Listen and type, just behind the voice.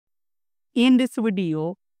In this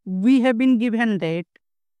video, we have been given that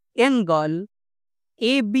angle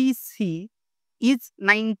ABC is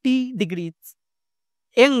 90 degrees.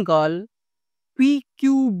 Angle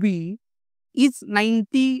PQB is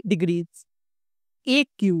 90 degrees.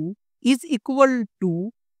 AQ is equal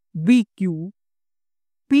to BQ.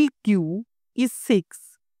 PQ is 6.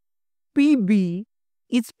 PB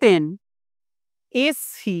is 10.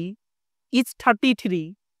 AC is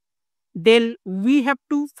 33. Then we have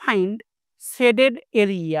to find shaded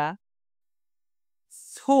area.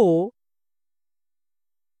 So,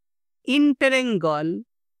 in triangle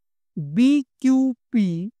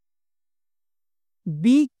BQP,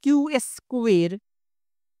 BQ square,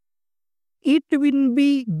 it will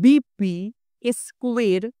be BP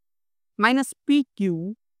square minus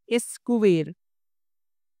PQ square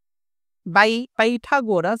by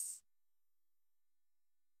Pythagoras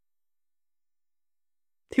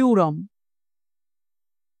theorem.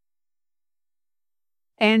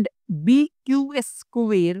 And BQ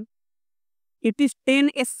square, it is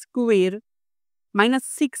 10 square minus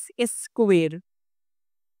 6 square,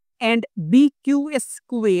 and BQ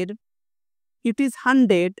square, it is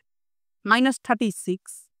 100 minus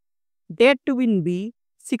 36, that will be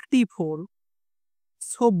 64.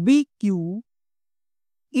 So BQ,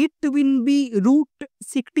 it will be root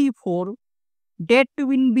 64, that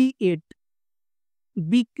will be 8.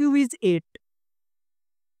 BQ is 8.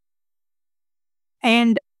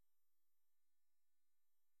 And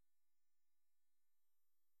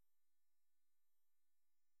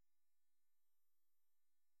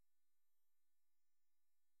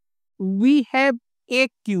we have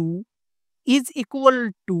AQ is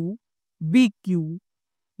equal to BQ,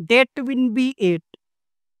 that will be 8.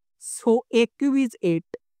 So AQ is 8.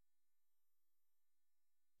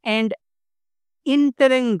 And in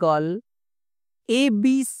triangle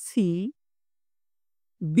ABC,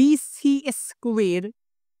 BC square,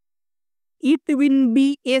 it will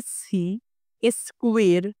be AC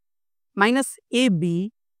square minus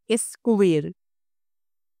AB square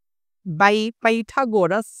by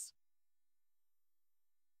Pythagoras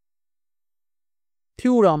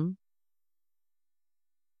theorem.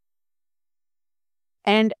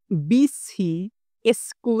 And BC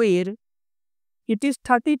square, it is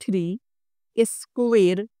 33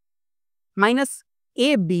 square minus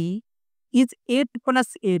AB is 8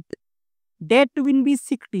 plus 8, that will be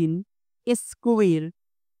 16 square.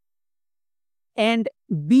 And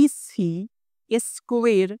BC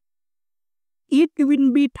square, it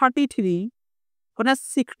will be 33 plus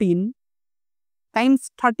 16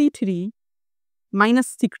 times 33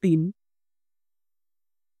 minus 16.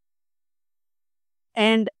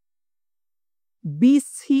 And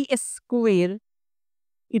BC square,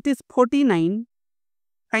 it is 49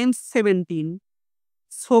 times 17.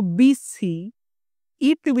 So BC,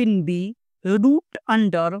 it will be root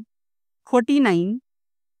under 49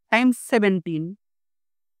 times 17.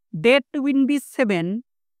 That will be 7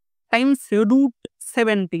 times root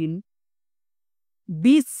 17.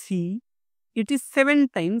 BC, it is 7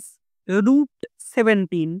 times root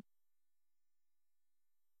 17.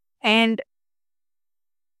 And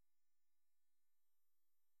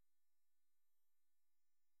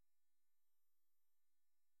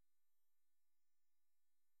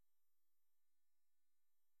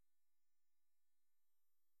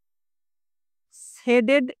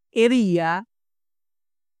shaded area,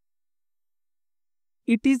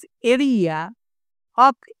 it is area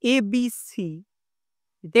of ABC,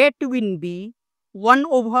 that will be 1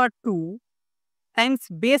 over 2 times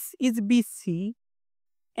base is BC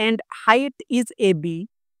and height is AB,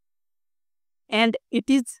 and it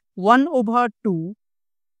is 1 over 2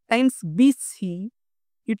 times BC,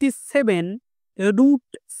 it is 7 root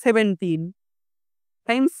 17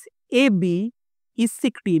 times AB is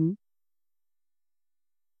 16,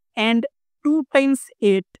 and 2 times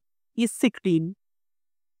 8 is 16.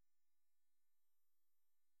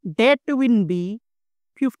 That will be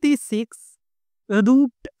 56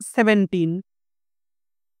 root 17.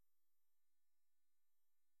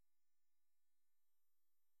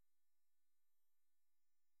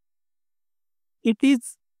 It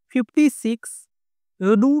is 56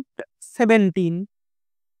 root 17